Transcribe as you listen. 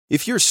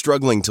If you're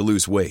struggling to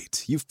lose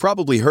weight, you've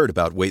probably heard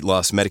about weight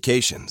loss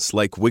medications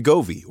like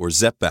Wegovy or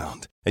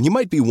Zepbound, and you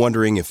might be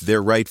wondering if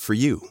they're right for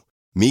you.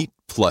 Meet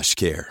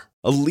PlushCare,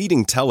 a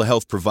leading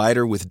telehealth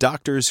provider with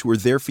doctors who are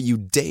there for you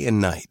day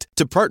and night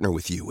to partner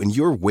with you in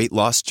your weight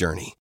loss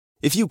journey.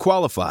 If you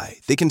qualify,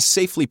 they can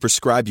safely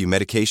prescribe you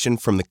medication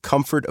from the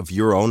comfort of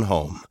your own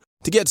home.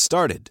 To get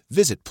started,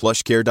 visit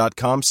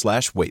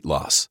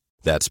plushcare.com/weightloss.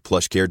 That's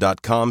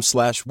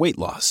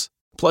plushcare.com/weightloss.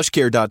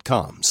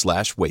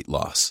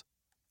 plushcare.com/weightloss.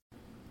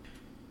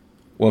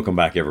 Welcome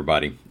back,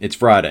 everybody. It's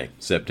Friday,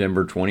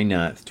 September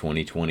 29th,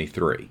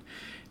 2023.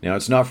 Now,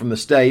 it's not from the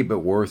state,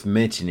 but worth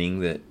mentioning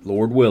that,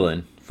 Lord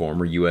willing,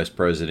 former U.S.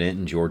 President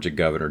and Georgia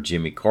Governor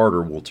Jimmy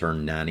Carter will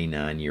turn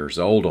 99 years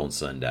old on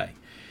Sunday.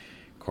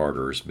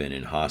 Carter has been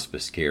in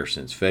hospice care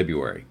since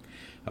February.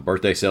 A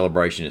birthday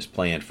celebration is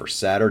planned for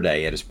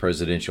Saturday at his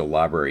presidential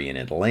library in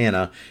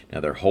Atlanta. Now,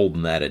 they're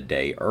holding that a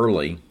day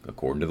early,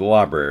 according to the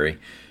library,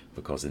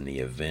 because in the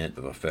event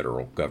of a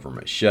federal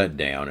government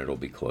shutdown, it'll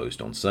be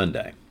closed on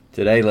Sunday.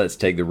 Today, let's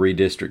take the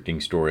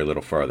redistricting story a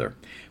little further.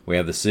 We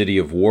have the city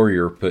of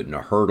Warrior putting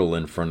a hurdle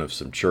in front of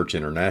some Church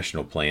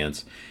International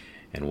plans,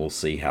 and we'll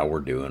see how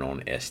we're doing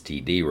on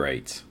STD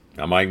rates.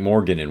 I'm Mike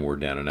Morgan, and we're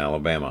down in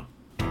Alabama.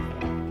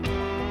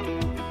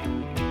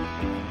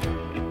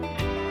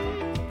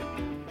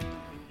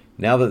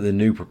 Now that the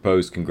new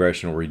proposed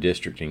congressional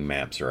redistricting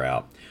maps are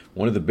out,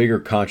 one of the bigger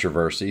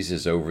controversies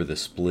is over the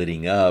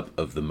splitting up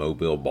of the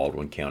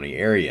Mobile-Baldwin County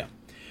area.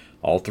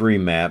 All three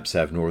maps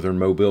have northern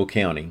Mobile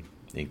County,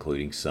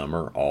 including some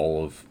or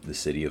all of the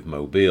city of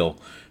Mobile,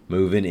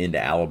 moving into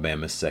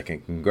Alabama's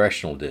 2nd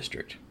Congressional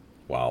District,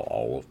 while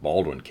all of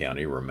Baldwin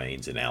County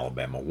remains in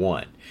Alabama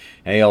 1.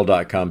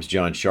 AL.com's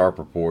John Sharp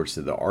reports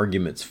that the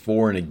arguments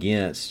for and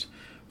against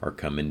are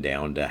coming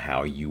down to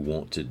how you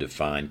want to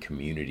define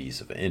communities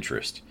of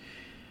interest.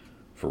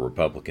 For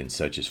Republicans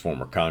such as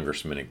former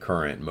Congressman and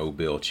current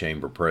Mobile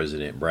Chamber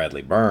President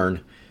Bradley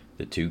Byrne,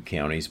 the two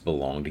counties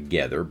belong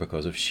together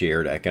because of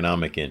shared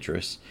economic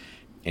interests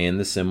and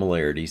the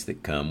similarities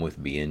that come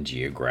with being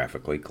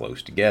geographically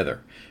close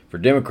together. For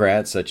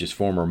Democrats, such as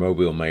former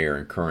Mobile Mayor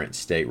and current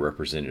State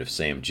Representative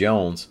Sam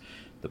Jones,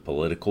 the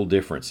political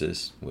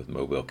differences, with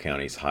Mobile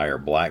County's higher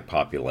black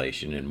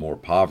population and more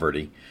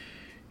poverty,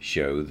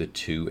 show the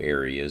two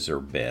areas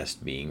are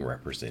best being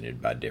represented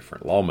by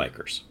different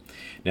lawmakers.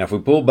 Now, if we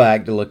pull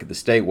back to look at the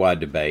statewide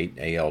debate,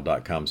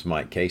 AL.com's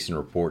Mike Cason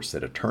reports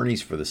that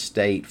attorneys for the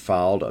state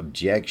filed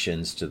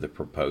objections to the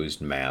proposed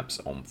maps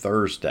on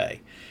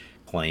Thursday,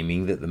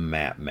 claiming that the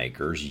map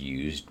makers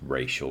used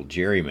racial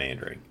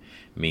gerrymandering.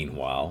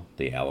 Meanwhile,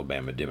 the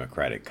Alabama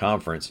Democratic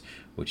Conference,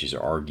 which is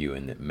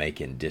arguing that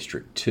making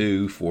District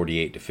 2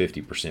 48 to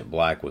 50%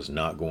 black was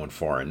not going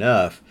far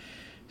enough,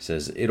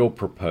 says it'll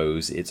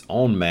propose its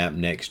own map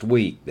next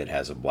week that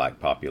has a black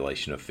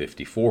population of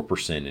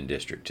 54% in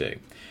District 2.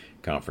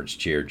 Conference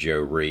Chair Joe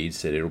Reed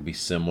said it'll be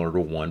similar to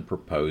one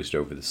proposed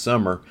over the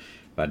summer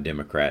by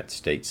Democrat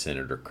State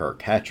Senator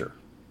Kirk Hatcher.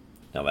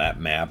 Now, that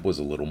map was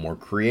a little more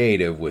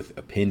creative, with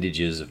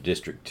appendages of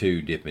District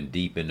 2 dipping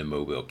deep into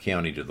Mobile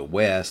County to the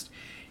west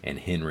and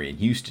Henry and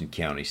Houston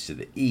counties to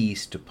the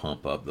east to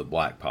pump up the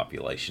black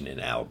population in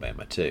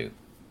Alabama too.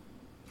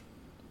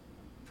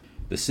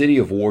 The City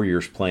of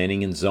Warrior's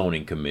Planning and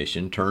Zoning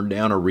Commission turned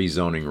down a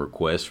rezoning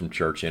request from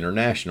Church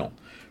International,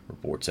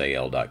 reports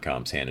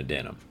AL.com's Hannah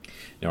Denham.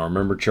 Now,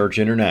 remember Church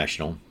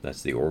International,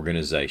 that's the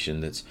organization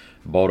that's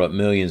bought up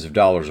millions of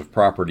dollars of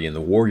property in the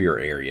Warrior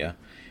area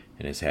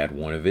and has had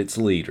one of its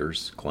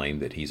leaders claim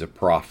that he's a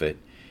prophet,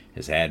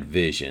 has had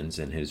visions,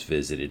 and has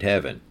visited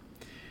heaven.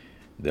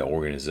 The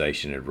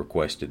organization had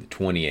requested the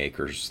 20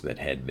 acres that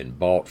had been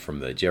bought from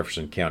the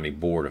Jefferson County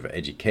Board of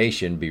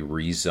Education be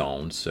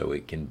rezoned so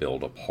it can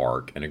build a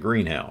park and a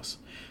greenhouse.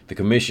 The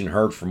commission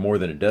heard from more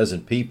than a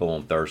dozen people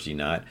on Thursday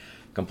night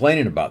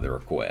complaining about the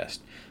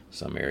request.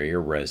 Some area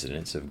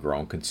residents have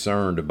grown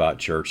concerned about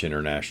Church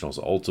International's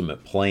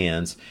ultimate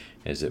plans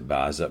as it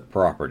buys up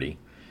property,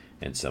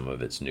 and some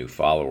of its new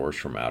followers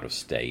from out of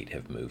state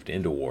have moved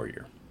into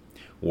Warrior.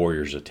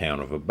 Warrior's a town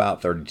of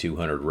about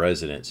 3,200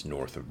 residents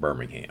north of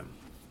Birmingham.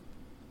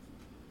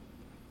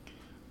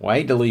 Well, I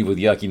hate to leave with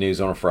yucky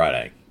news on a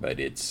Friday, but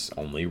it's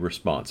only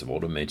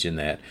responsible to mention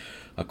that,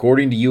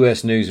 according to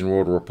U.S. News &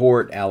 World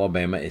Report,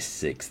 Alabama is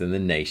 6th in the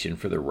nation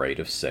for the rate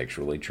of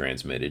sexually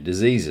transmitted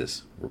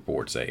diseases,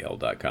 reports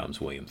AL.com's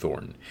William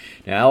Thornton.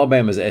 Now,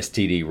 Alabama's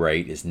STD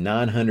rate is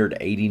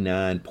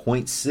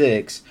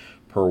 989.6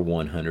 per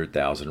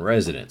 100,000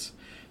 residents.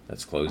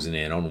 That's closing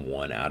in on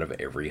 1 out of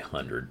every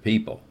 100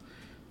 people.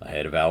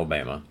 Ahead of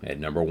Alabama, at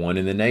number 1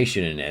 in the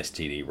nation in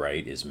STD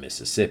rate, is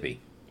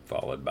Mississippi,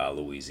 followed by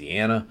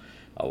Louisiana,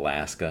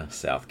 Alaska,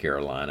 South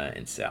Carolina,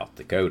 and South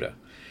Dakota.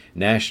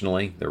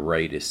 Nationally, the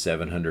rate is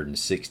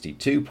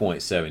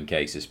 762.7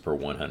 cases per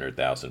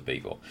 100,000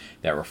 people.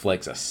 That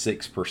reflects a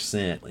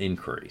 6%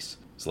 increase.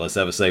 So let's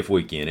have a safe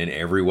weekend in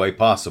every way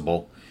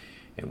possible,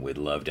 and we'd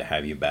love to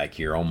have you back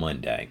here on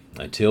Monday.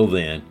 Until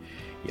then,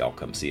 y'all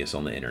come see us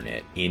on the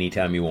internet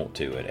anytime you want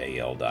to at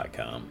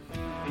AL.com.